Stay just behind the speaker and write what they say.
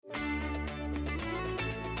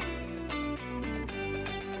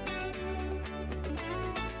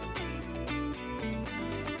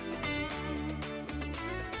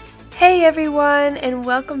Hey everyone, and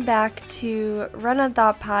welcome back to Run on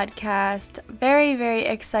Thought podcast. Very, very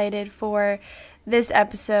excited for this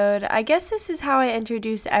episode. I guess this is how I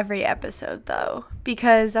introduce every episode though,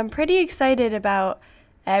 because I'm pretty excited about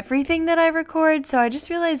everything that I record, so I just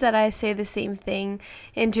realized that I say the same thing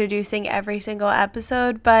introducing every single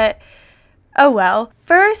episode, but oh well.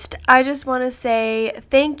 First, I just want to say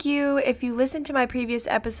thank you if you listened to my previous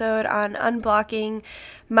episode on unblocking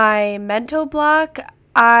my mental block.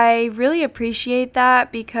 I really appreciate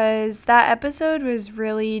that because that episode was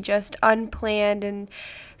really just unplanned and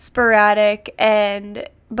sporadic,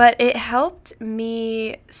 but it helped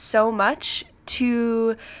me so much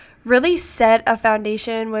to really set a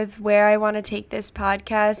foundation with where I want to take this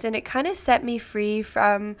podcast, and it kind of set me free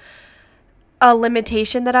from a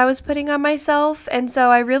limitation that I was putting on myself. And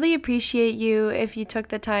so I really appreciate you if you took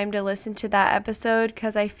the time to listen to that episode,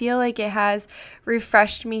 because I feel like it has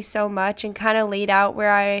refreshed me so much and kind of laid out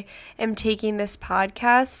where I am taking this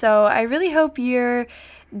podcast. So I really hope you're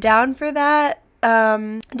down for that,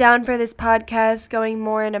 down for this podcast going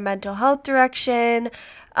more in a mental health direction.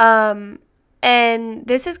 And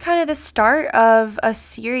this is kind of the start of a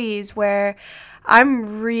series where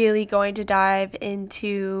I'm really going to dive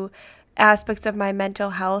into aspects of my mental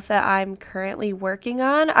health that I'm currently working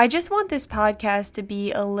on. I just want this podcast to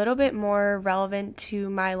be a little bit more relevant to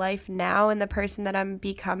my life now and the person that I'm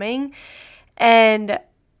becoming. And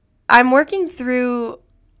I'm working through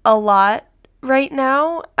a lot right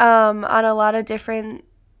now on a lot of different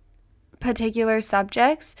particular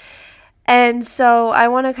subjects. And so I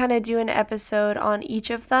want to kind of do an episode on each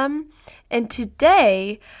of them. And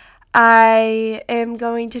today I am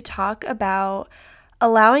going to talk about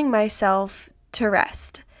allowing myself to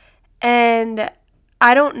rest. And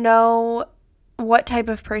I don't know what type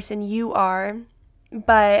of person you are,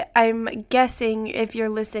 but I'm guessing if you're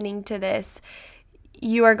listening to this,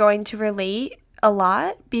 you are going to relate a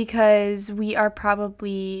lot because we are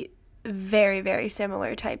probably very, very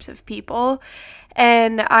similar types of people.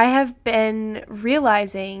 And I have been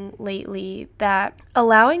realizing lately that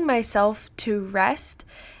allowing myself to rest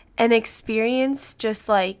and experience just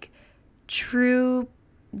like true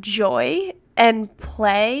joy and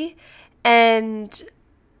play and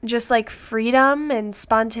just like freedom and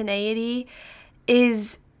spontaneity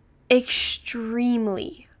is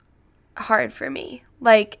extremely hard for me.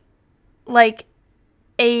 Like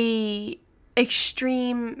a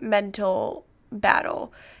extreme mental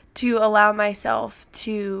battle to allow myself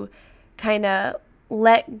to kind of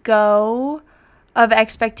let go of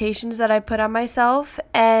expectations that I put on myself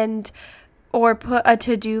or put a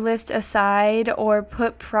to-do list aside or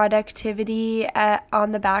put productivity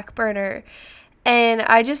on the back burner. And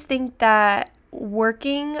I just think that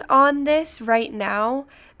working on this right now,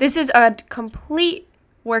 this is a complete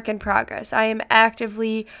work in progress. I am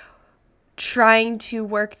actively trying to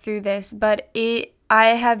work through this, but I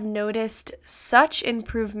have noticed such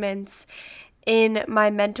improvements in my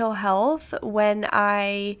mental health when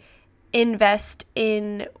I invest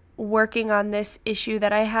in working on this issue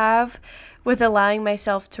that I have with allowing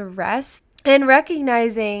myself to rest and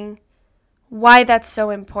recognizing why that's so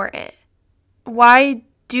important. Why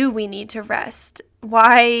do we need to rest?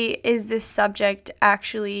 Why is this subject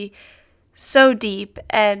actually so deep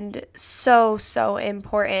and so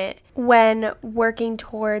important when working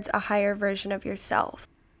towards a higher version of yourself?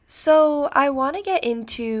 So I want to get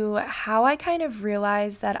into how I kind of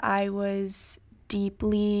realized that I was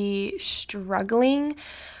deeply struggling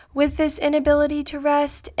with this inability to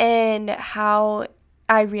rest and how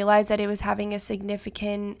I realized that it was having a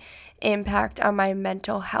significant impact on my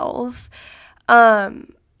mental health.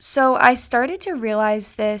 So I started to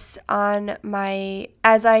realize this on my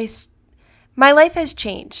life has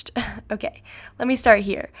changed. Okay, let me start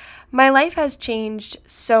here. My life has changed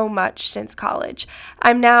so much since college.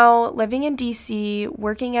 I'm now living in DC,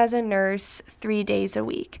 working as a nurse 3 days a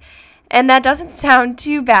week. And that doesn't sound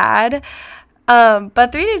too bad.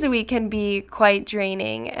 But 3 days a week can be quite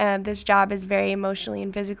draining, and this job is very emotionally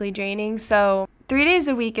and physically draining. So 3 days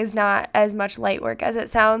a week is not as much light work as it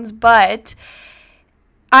sounds, but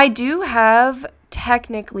I do have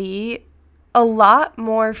technically a lot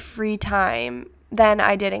more free time than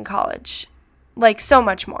I did in college, like so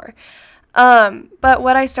much more. But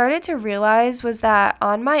what I started to realize was that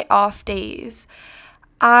on my off days,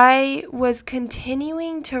 I was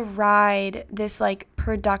continuing to ride this like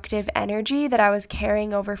productive energy that I was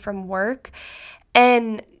carrying over from work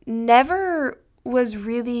and never was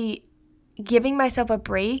really giving myself a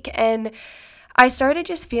break. And I started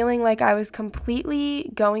just feeling like I was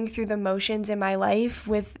completely going through the motions in my life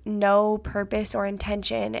with no purpose or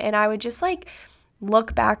intention. And I would just like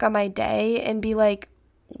look back on my day and be like,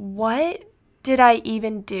 what did I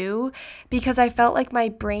even do? Because I felt like my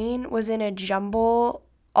brain was in a jumble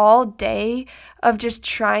all day of just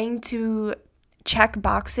trying to check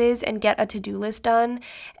boxes and get a to-do list done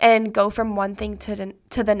and go from one thing to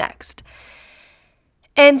the next.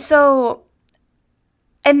 And that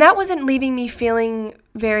wasn't leaving me feeling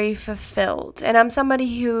very fulfilled. And I'm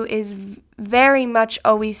somebody who is very much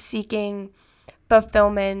always seeking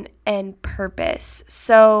fulfillment and purpose.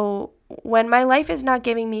 So when my life is not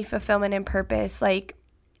giving me fulfillment and purpose, like,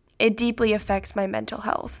 it deeply affects my mental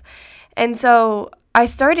health. And so I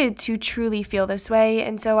started to truly feel this way.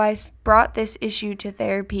 And so I brought this issue to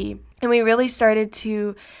therapy, and we really started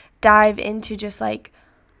to dive into just like,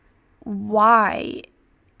 why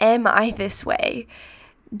am I this way?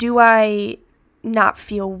 Do I not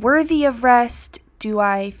feel worthy of rest? Do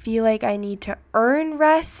I feel like I need to earn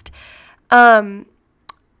rest?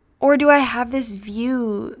 Or do I have this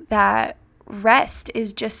view that rest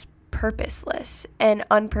is just purposeless and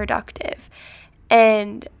unproductive,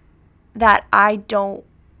 and that I don't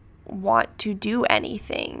want to do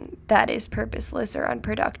anything that is purposeless or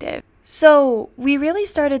unproductive? So we really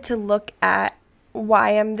started to look at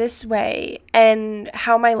why I'm this way and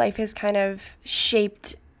how my life has kind of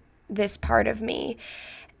shaped this part of me.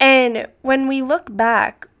 And when we look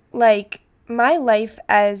back, like, my life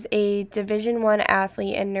as a Division I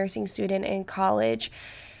athlete and nursing student in college,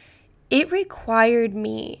 it required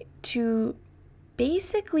me to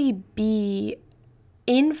basically be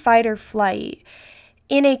in fight or flight,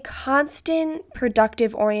 in a constant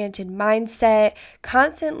productive-oriented mindset,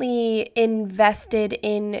 constantly invested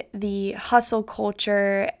in the hustle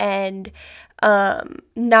culture and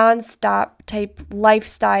nonstop type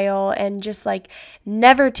lifestyle, and just like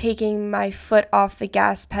never taking my foot off the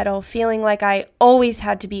gas pedal, feeling like I always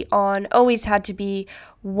had to be on, always had to be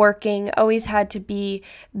working, always had to be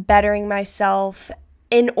bettering myself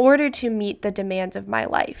in order to meet the demands of my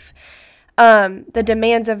life. The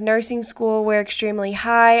demands of nursing school were extremely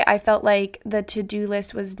high. I felt like the to-do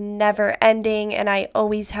list was never ending, and I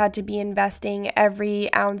always had to be investing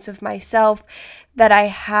every ounce of myself that I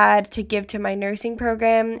had to give to my nursing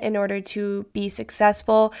program in order to be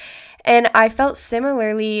successful. And I felt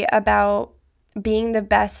similarly about being the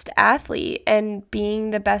best athlete and being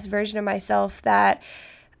the best version of myself that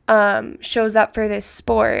shows up for this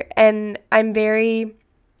sport. And I'm very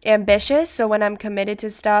ambitious, so when I'm committed to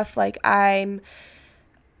stuff, like, I'm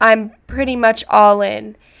pretty much all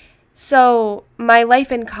in. So my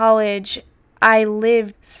life in college, I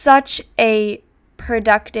lived such a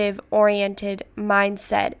productive oriented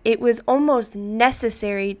mindset. It was almost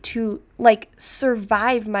necessary to like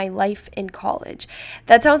survive my life in college.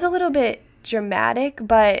 That sounds a little bit dramatic,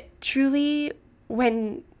 but truly,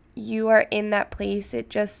 when you are in that place,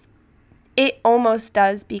 it almost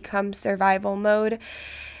does become survival mode,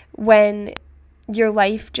 when your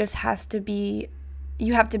life just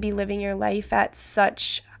you have to be living your life at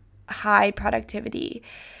such high productivity.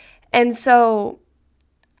 And so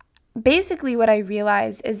basically what I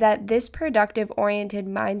realized is that this productive oriented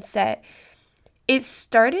mindset, it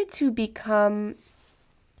started to become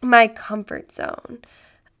my comfort zone.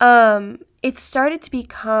 It started to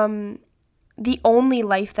become the only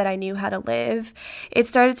life that I knew how to live. It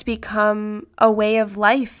started to become a way of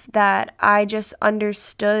life that I just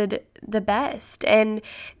understood the best. And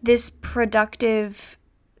this productiveness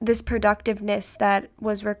that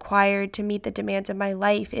was required to meet the demands of my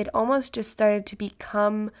life, it almost just started to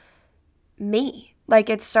become me.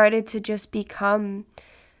 Like, it started to just become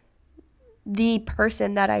the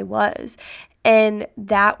person that I was. And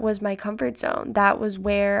that was my comfort zone. That was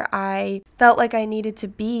where I felt like I needed to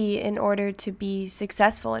be in order to be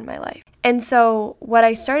successful in my life. And so what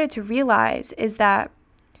I started to realize is that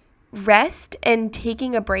rest and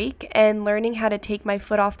taking a break and learning how to take my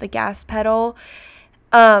foot off the gas pedal,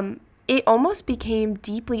 it almost became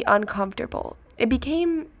deeply uncomfortable. It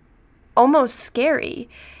became almost scary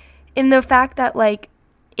in the fact that, like,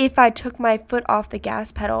 if I took my foot off the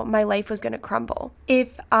gas pedal, my life was going to crumble.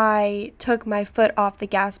 If I took my foot off the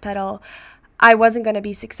gas pedal, I wasn't going to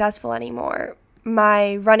be successful anymore.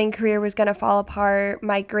 My running career was going to fall apart.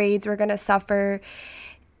 My grades were going to suffer.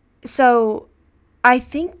 So I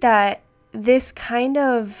think that this kind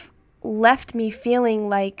of left me feeling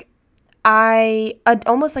like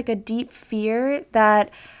almost like a deep fear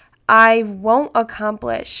that I won't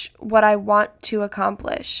accomplish what I want to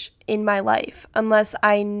accomplish in my life unless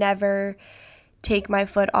I never take my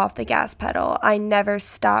foot off the gas pedal. I never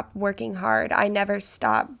stop working hard. I never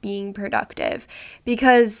stop being productive,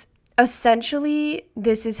 because essentially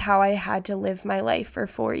this is how I had to live my life for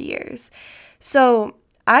 4 years. So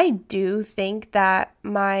I do think that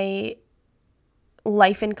my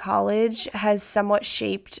life in college has somewhat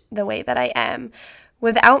shaped the way that I am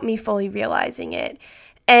without me fully realizing it.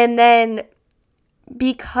 And then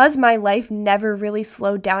because my life never really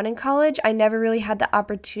slowed down in college, I never really had the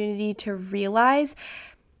opportunity to realize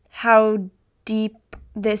how deep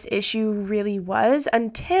this issue really was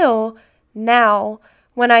until now,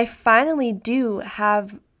 when I finally do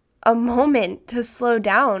have a moment to slow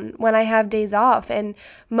down, when I have days off and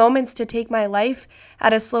moments to take my life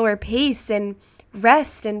at a slower pace and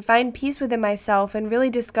rest and find peace within myself and really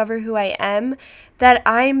discover who I am, that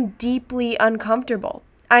I'm deeply uncomfortable.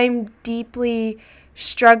 I'm deeply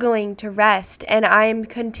struggling to rest, and I'm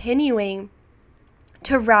continuing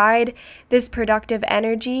to ride this productive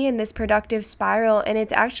energy and this productive spiral, and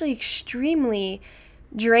it's actually extremely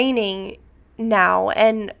draining now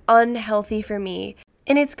and unhealthy for me.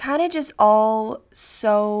 And it's kind of just all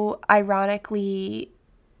so ironically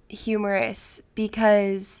humorous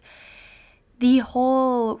because the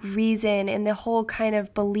whole reason and the whole kind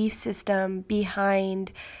of belief system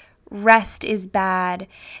behind rest is bad,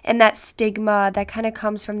 and that stigma that kind of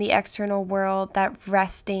comes from the external world that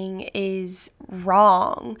resting is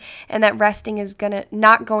wrong and that resting is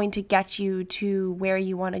not going to get you to where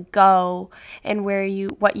you want to go and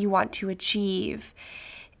what you want to achieve.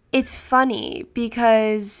 It's funny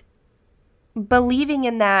because believing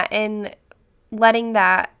in that and letting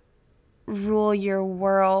that rule your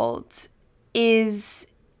world is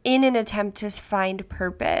in an attempt to find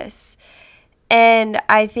purpose. And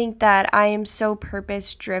I think that I am so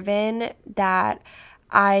purpose driven that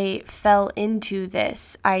I fell into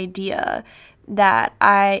this idea that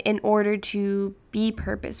in order to be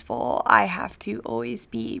purposeful, I have to always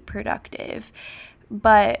be productive.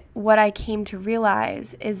 But what I came to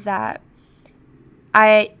realize is that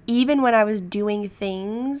even when I was doing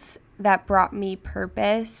things that brought me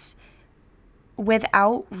purpose,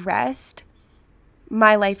 without rest,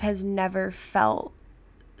 my life has never felt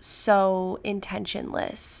so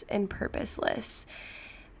intentionless and purposeless.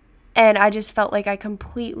 And I just felt like I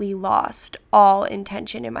completely lost all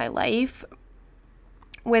intention in my life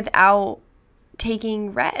without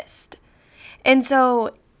taking rest. And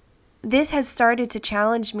so this has started to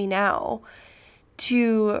challenge me now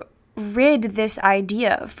to rid this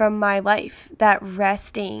idea from my life that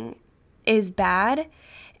resting is bad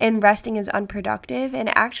and resting is unproductive, and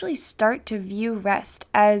actually start to view rest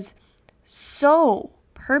as so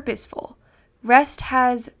purposeful. Rest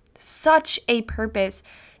has such a purpose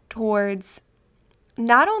towards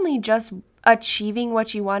not only just achieving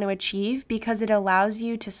what you want to achieve, because it allows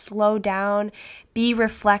you to slow down, be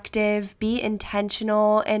reflective, be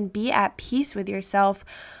intentional, and be at peace with yourself,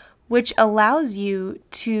 which allows you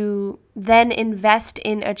to then invest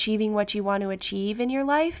in achieving what you want to achieve in your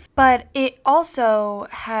life. But it also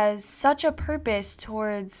has such a purpose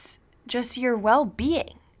towards just your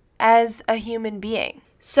well-being as a human being.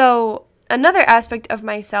 So another aspect of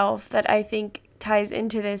myself that I think ties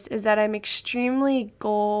into this is that I'm extremely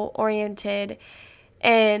goal-oriented,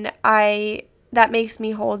 and that makes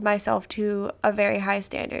me hold myself to a very high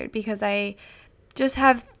standard because I just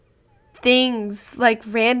have things, like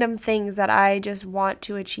random things that I just want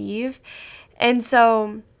to achieve. And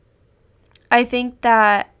so I think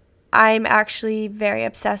that I'm actually very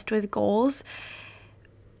obsessed with goals,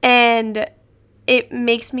 and it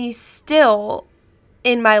makes me still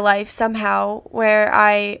in my life somehow where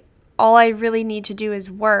all I really need to do is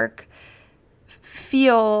work,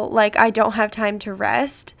 feel like I don't have time to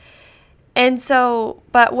rest. And so,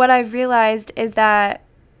 but what I've realized is that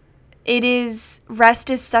rest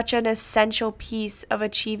is such an essential piece of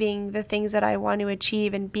achieving the things that I want to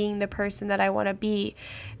achieve and being the person that I want to be,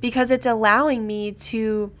 because it's allowing me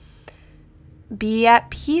to be at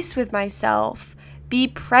peace with myself, be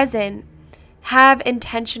present, have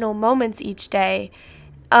intentional moments each day,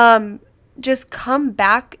 just come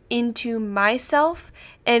back into myself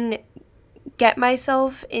and get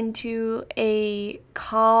myself into a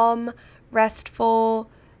calm, restful,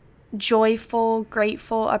 joyful,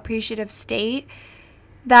 grateful, appreciative state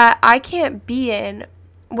that I can't be in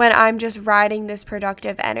when I'm just riding this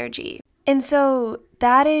productive energy. And so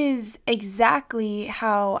that is exactly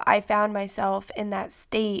how I found myself in that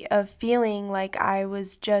state of feeling like I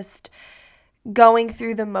was just going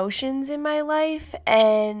through the motions in my life,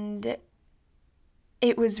 and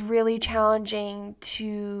it was really challenging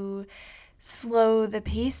to slow the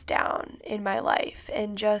pace down in my life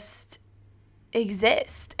and just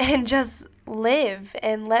exist and just live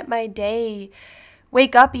and let my day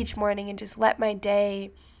wake up each morning and just let my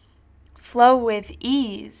day flow with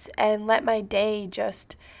ease and let my day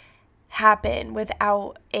just happen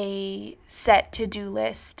without a set to-do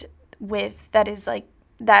list that is like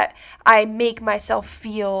that I make myself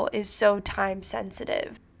feel is so time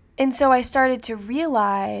sensitive. And so I started to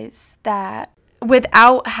realize that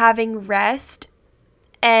without having rest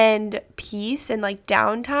and peace and like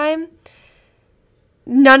downtime,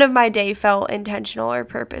 none of my day felt intentional or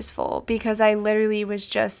purposeful, because I literally was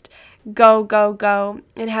just go, go, go,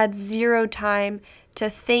 and had zero time to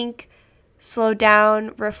think, slow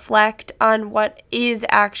down, reflect on what is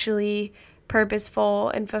actually purposeful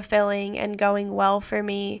and fulfilling and going well for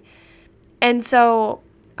me. And so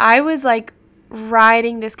I was like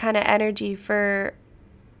riding this kind of energy for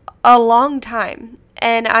a long time.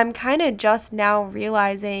 And I'm kind of just now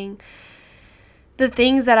realizing the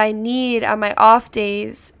things that I need on my off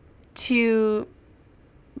days to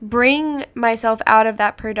bring myself out of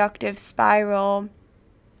that productive spiral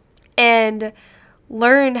and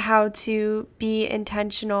learn how to be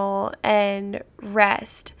intentional and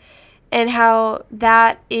rest, and how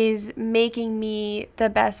that is making me the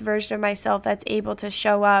best version of myself that's able to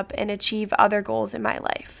show up and achieve other goals in my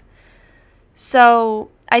life.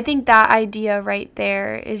 So I think that idea right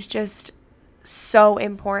there is just so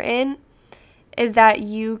important, is that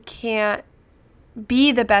you can't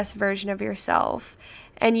be the best version of yourself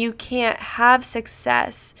and you can't have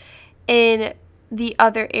success in the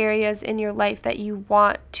other areas in your life that you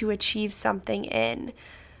want to achieve something in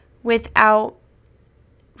without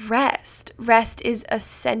rest. Rest is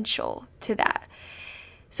essential to that.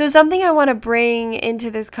 So something I want to bring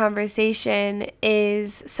into this conversation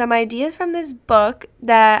is some ideas from this book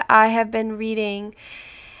that I have been reading.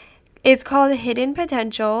 It's called Hidden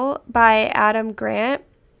Potential by Adam Grant,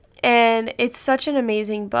 and it's such an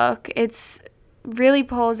amazing book. It's really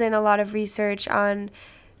pulls in a lot of research on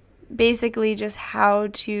basically just how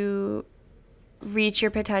to reach your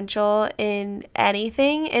potential in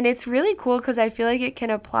anything. And it's really cool because I feel like it can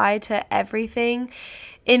apply to everything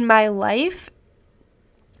in my life,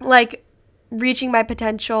 like reaching my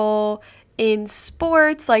potential in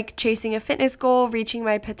sports, like chasing a fitness goal, reaching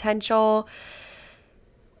my potential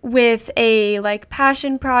with a like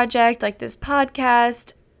passion project like this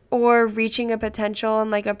podcast, or reaching a potential on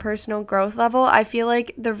like a personal growth level. I feel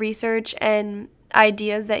like the research and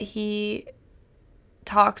ideas that he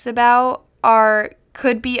talks about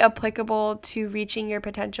could be applicable to reaching your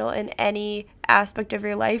potential in any aspect of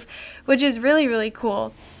your life, which is really, really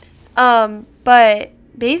cool. But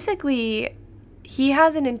basically, he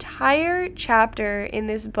has an entire chapter in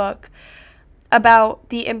this book about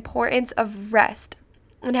the importance of rest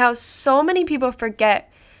and how so many people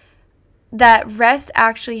forget that rest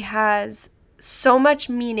actually has so much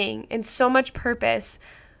meaning and so much purpose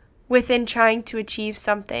within trying to achieve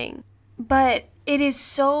something. But it is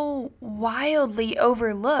so wildly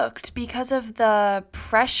overlooked because of the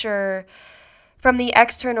pressure from the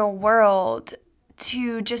external world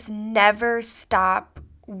to just never stop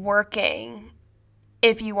working.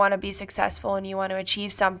 If you want to be successful and you want to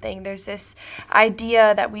achieve something, there's this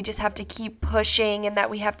idea that we just have to keep pushing and that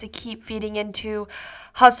we have to keep feeding into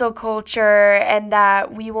hustle culture and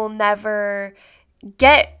that we will never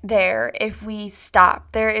get there if we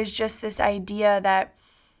stop. There is just this idea that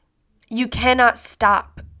you cannot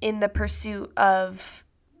stop in the pursuit of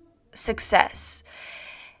success.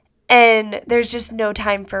 And there's just no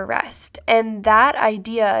time for rest. And that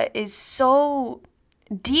idea is so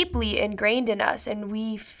deeply ingrained in us, and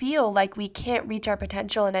we feel like we can't reach our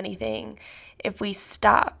potential in anything if we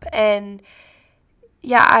stop. And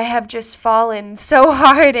yeah, I have just fallen so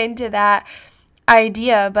hard into that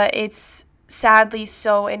idea, but it's sadly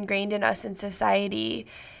so ingrained in us in society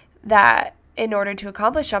that in order to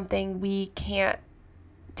accomplish something, we can't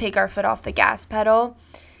take our foot off the gas pedal.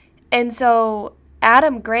 And so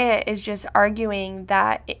Adam Grant is just arguing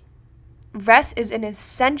that rest is an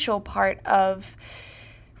essential part of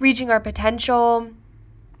reaching our potential,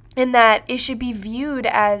 and that it should be viewed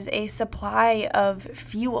as a supply of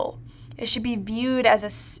fuel. It should be viewed as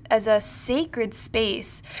a sacred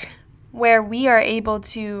space where we are able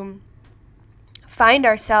to find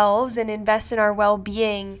ourselves and invest in our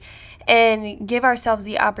well-being and give ourselves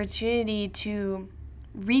the opportunity to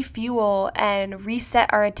refuel and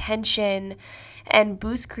reset our attention and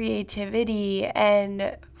boost creativity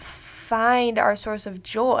and find our source of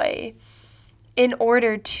joy in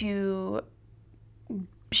order to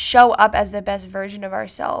show up as the best version of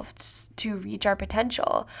ourselves to reach our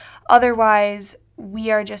potential. Otherwise, we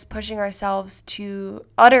are just pushing ourselves to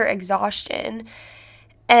utter exhaustion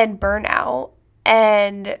and burnout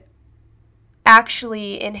and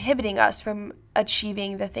actually inhibiting us from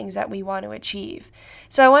achieving the things that we want to achieve.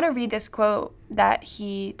 So I want to read this quote that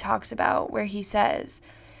he talks about where he says,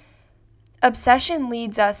 "Obsession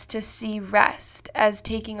leads us to see rest as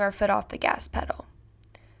taking our foot off the gas pedal.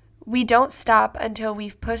 We don't stop until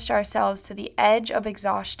we've pushed ourselves to the edge of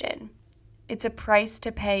exhaustion. It's a price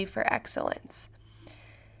to pay for excellence.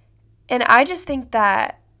 And I just think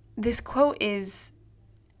that this quote is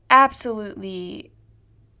absolutely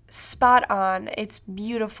spot on. It's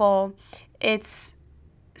beautiful. It's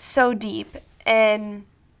so deep. And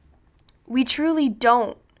we truly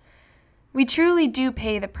do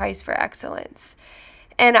pay the price for excellence.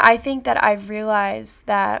 And I think that I've realized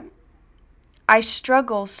that I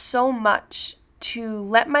struggle so much to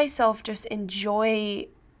let myself just enjoy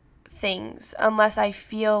things unless I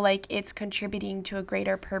feel like it's contributing to a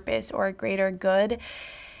greater purpose or a greater good.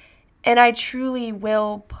 And I truly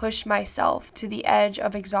will push myself to the edge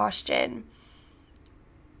of exhaustion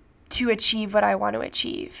to achieve what I want to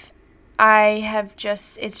achieve.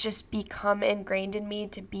 It's just become ingrained in me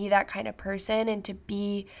to be that kind of person and to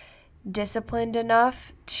be disciplined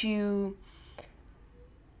enough to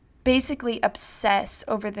basically obsess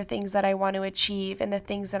over the things that I want to achieve and the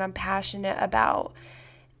things that I'm passionate about.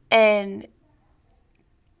 And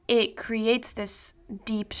it creates this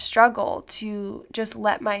deep struggle to just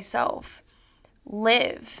let myself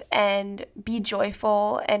live and be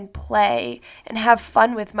joyful and play and have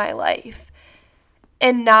fun with my life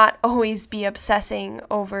and not always be obsessing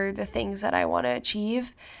over the things that I want to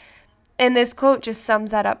achieve. And this quote just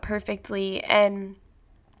sums that up perfectly. And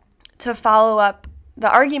to follow up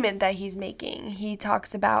the argument that he's making, he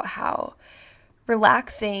talks about how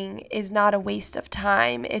relaxing is not a waste of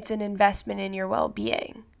time. It's an investment in your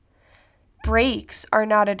well-being. Breaks are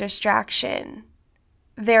not a distraction.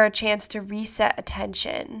 They're a chance to reset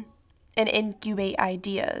attention and incubate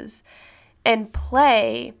ideas. And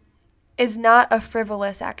play is not a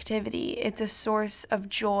frivolous activity. It's a source of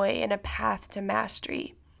joy and a path to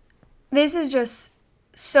mastery. This is just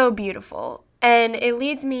so beautiful. And it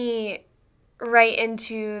leads me right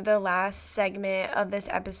into the last segment of this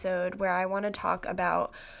episode where I want to talk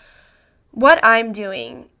about what I'm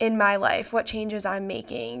doing in my life, what changes I'm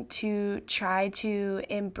making to try to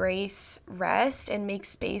embrace rest and make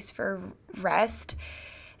space for rest,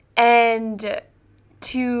 and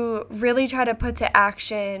to really try to put to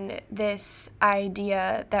action this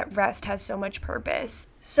idea that rest has so much purpose.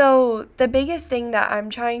 So the biggest thing that I'm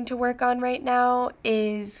trying to work on right now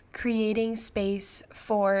is creating space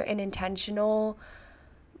for an intentional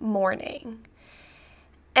morning.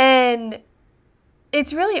 And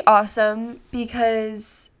it's really awesome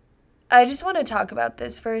because I just want to talk about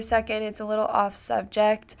this for a second. It's a little off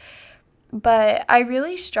subject, but I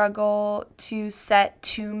really struggle to set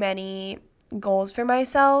too many goals for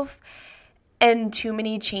myself and too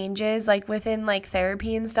many changes, like within like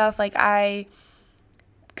therapy and stuff. Like I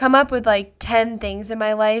come up with like 10 things in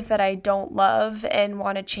my life that I don't love and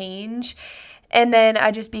want to change. And then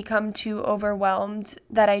I just become too overwhelmed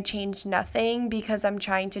that I change nothing because I'm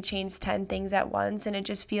trying to change 10 things at once, and it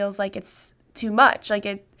just feels like it's too much.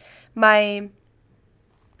 My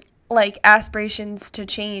aspirations to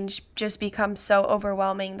change just become so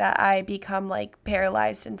overwhelming that I become like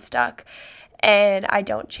paralyzed and stuck and I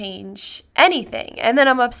don't change anything. And then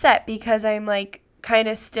I'm upset because I'm like kind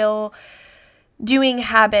of still doing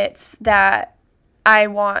habits that I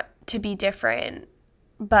want to be different,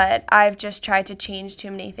 but I've just tried to change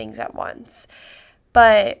too many things at once.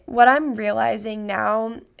 But what I'm realizing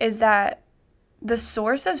now is that the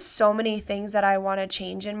source of so many things that I want to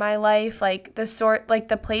change in my life,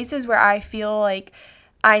 the places where I feel like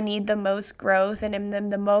I need the most growth and am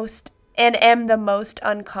the most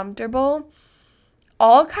uncomfortable,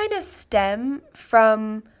 all kind of stem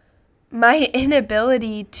from my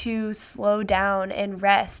inability to slow down and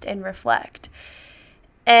rest and reflect.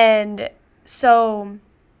 And so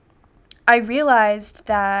I realized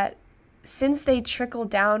that since they trickle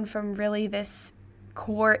down from really this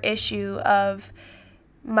core issue of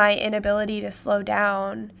my inability to slow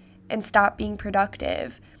down and stop being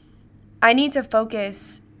productive, I need to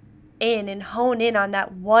focus in and hone in on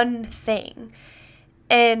that one thing.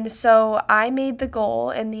 And so I made the goal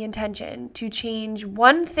and the intention to change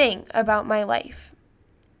one thing about my life.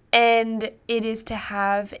 And it is to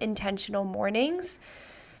have intentional mornings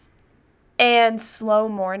and slow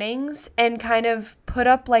mornings, and kind of put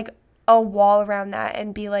up like a wall around that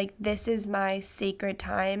and be like, this is my sacred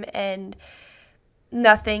time and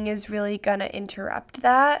nothing is really gonna interrupt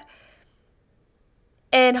that.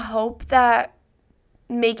 And hope that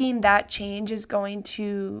making that change is going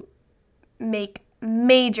to make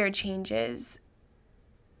major changes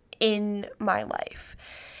in my life.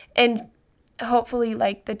 And hopefully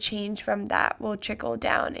like the change from that will trickle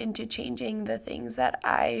down into changing the things that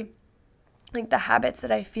the habits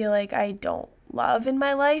that I feel like I don't love in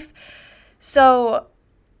my life. So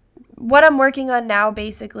what I'm working on now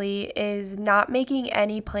basically is not making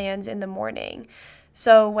any plans in the morning.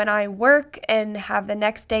 So when I work and have the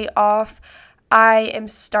next day off, I am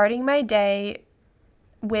starting my day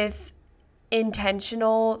with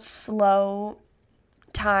intentional, slow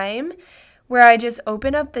time where I just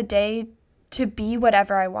open up the day to be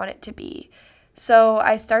whatever I want it to be. So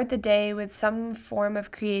I start the day with some form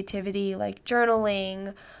of creativity like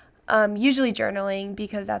journaling, usually journaling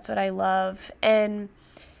because that's what I love. And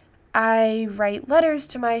I write letters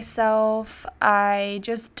to myself. I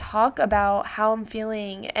just talk about how I'm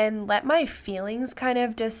feeling and let my feelings kind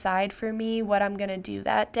of decide for me what I'm going to do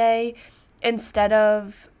that day instead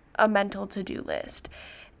of a mental to-do list.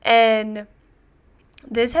 And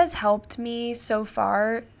this has helped me so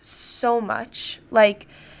far so much, like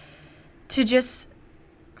to just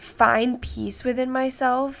find peace within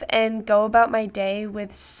myself and go about my day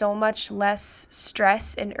with so much less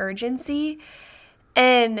stress and urgency.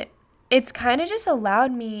 And it's kind of just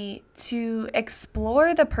allowed me to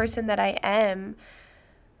explore the person that I am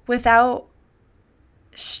without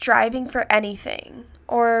striving for anything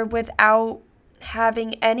or without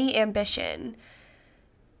having any ambition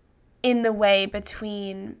in the way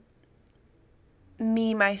between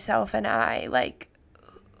me, myself, and I, like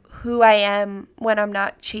who I am when I'm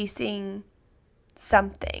not chasing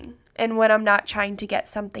something and when I'm not trying to get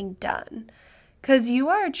something done. Because you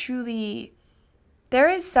are truly, there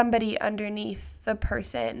is somebody underneath the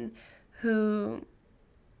person who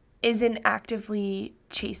isn't actively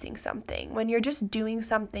chasing something. When you're just doing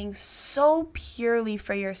something so purely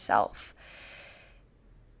for yourself,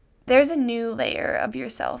 there's a new layer of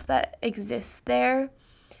yourself that exists there.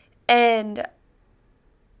 And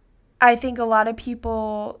I think a lot of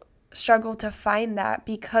people struggle to find that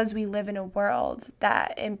because we live in a world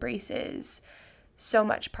that embraces so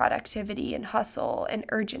much productivity and hustle and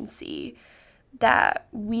urgency that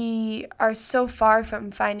we are so far from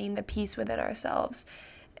finding the peace within ourselves.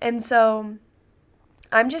 And so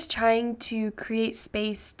I'm just trying to create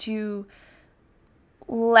space to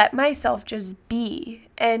let myself just be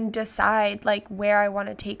and decide like where I want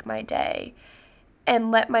to take my day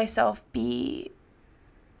and let myself be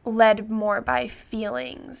led more by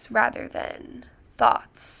feelings rather than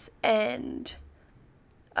thoughts and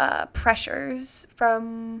pressures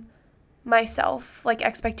from myself, like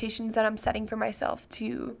expectations that I'm setting for myself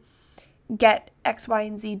to get X, Y,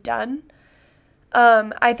 and Z done.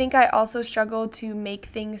 I think I also struggle to make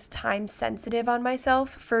things time sensitive on myself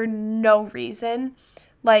for no reason.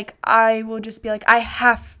 Like, I will just be like, I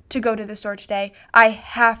have to go to the store today. I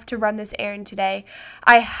have to run this errand today.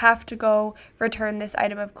 I have to go return this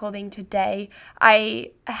item of clothing today.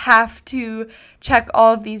 I have to check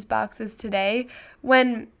all of these boxes today.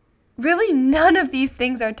 When really none of these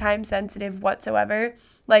things are time sensitive whatsoever.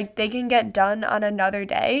 Like, they can get done on another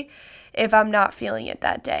day if I'm not feeling it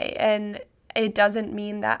that day. And it doesn't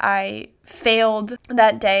mean that I failed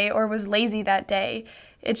that day or was lazy that day.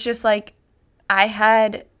 It's just like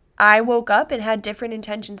I woke up and had different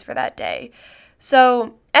intentions for that day.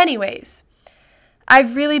 So anyways,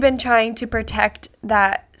 I've really been trying to protect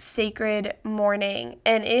that sacred morning,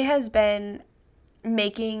 and it has been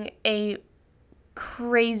making a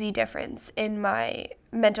crazy difference in my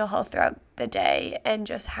mental health throughout the day and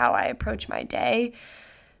just how I approach my day.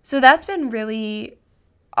 So that's been really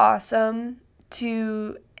awesome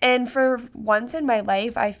and for once in my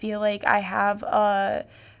life, I feel like I have a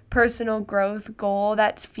personal growth goal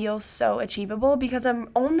that feels so achievable because I'm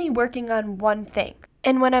only working on one thing.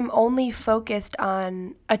 And when I'm only focused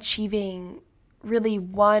on achieving really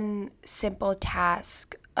one simple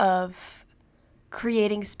task of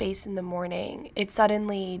creating space in the morning, it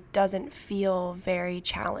suddenly doesn't feel very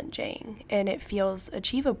challenging and it feels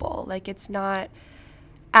achievable. Like, it's not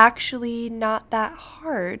that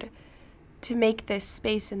hard to make this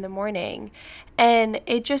space in the morning. And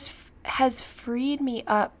it just has freed me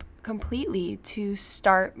up completely to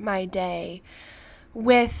start my day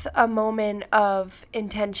with a moment of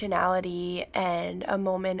intentionality and a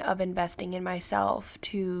moment of investing in myself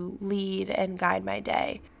to lead and guide my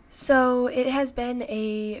day. So it has been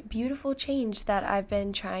a beautiful change that I've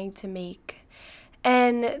been trying to make.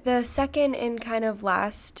 And the second and kind of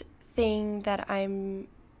last thing that I'm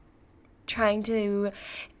trying to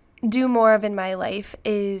do more of in my life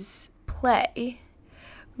is play,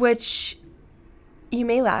 which you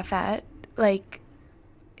may laugh at. Like,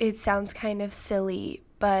 it sounds kind of silly,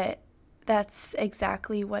 but that's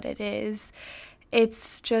exactly what it is.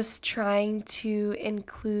 It's just trying to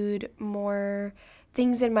include more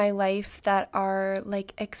things in my life that are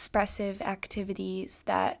like expressive activities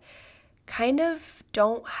that kind of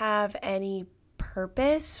don't have any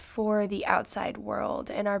purpose for the outside world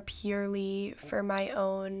and are purely for my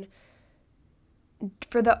own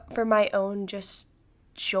just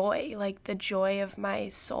joy, like the joy of my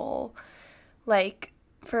soul. Like,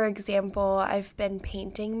 for example, I've been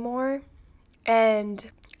painting more, and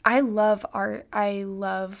I love art. I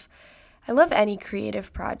love any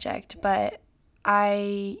creative project, but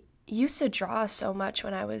I used to draw so much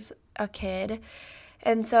when I was a kid.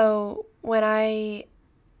 And so when I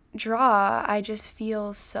draw, I just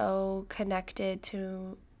feel so connected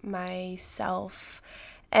to myself,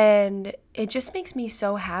 and it just makes me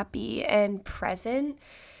so happy and present,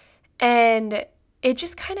 and it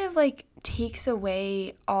just kind of like takes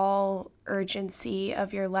away all urgency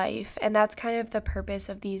of your life. And that's kind of the purpose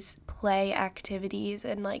of these play activities,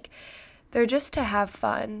 and like they're just to have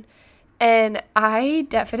fun. And I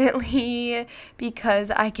definitely,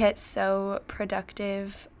 because I get so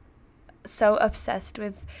productive, so obsessed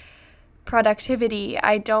with productivity,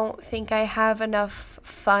 I don't think I have enough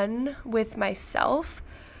fun with myself.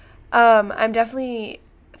 I'm definitely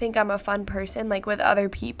think I'm a fun person, like with other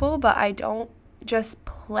people, but I don't just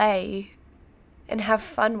play and have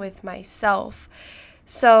fun with myself.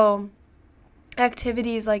 So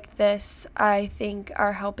activities like this, I think,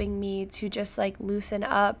 are helping me to just like loosen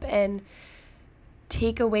up and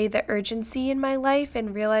take away the urgency in my life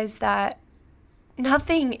and realize that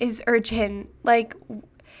nothing is urgent. Like,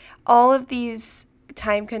 all of these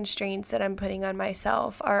time constraints that I'm putting on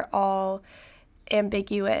myself are all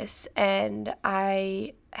ambiguous, and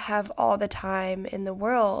I have all the time in the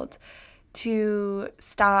world to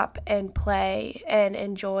stop and play and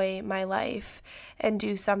enjoy my life and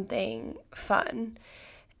do something fun.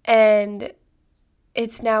 And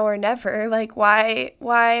it's now or never. Like, what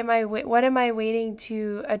am I waiting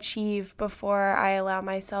to achieve before I allow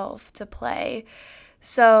myself to play?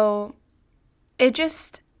 So it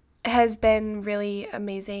just has been really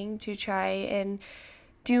amazing to try and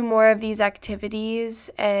do more of these activities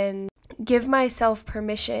and give myself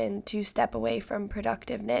permission to step away from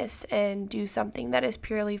productiveness and do something that is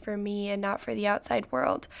purely for me and not for the outside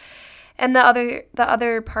world. And the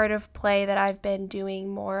other part of play that I've been doing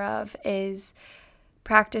more of is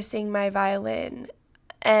practicing my violin.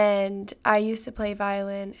 And I used to play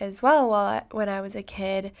violin as well when I was a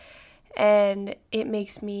kid, and it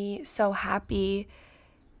makes me so happy.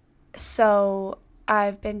 So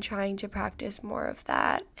I've been trying to practice more of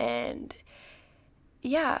that, and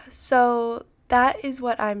yeah, so that is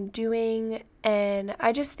what I'm doing. And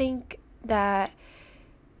I just think that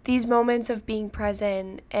these moments of being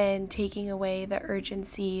present and taking away the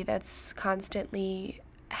urgency that's constantly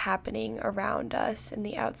happening around us in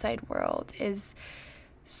the outside world is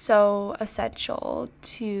so essential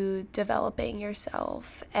to developing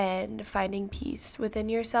yourself and finding peace within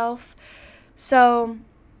yourself. So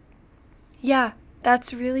yeah,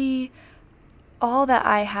 that's really all that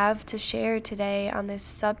I have to share today on this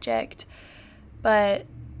subject. But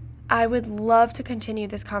I would love to continue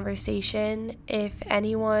this conversation if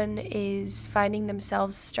anyone is finding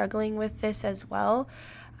themselves struggling with this as well.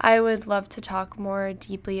 I would love to talk more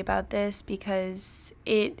deeply about this because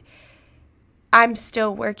I'm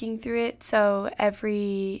still working through it. So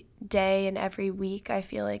every day and every week, I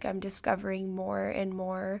feel like I'm discovering more and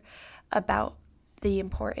more about the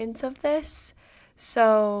importance of this.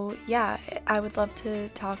 So yeah, I would love to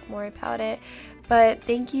talk more about it. But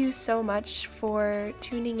thank you so much for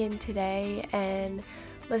tuning in today and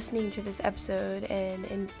listening to this episode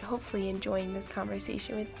and hopefully enjoying this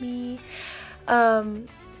conversation with me.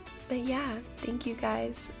 But yeah, thank you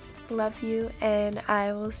guys. Love you, and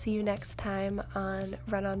I will see you next time on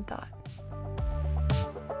Run on Thought.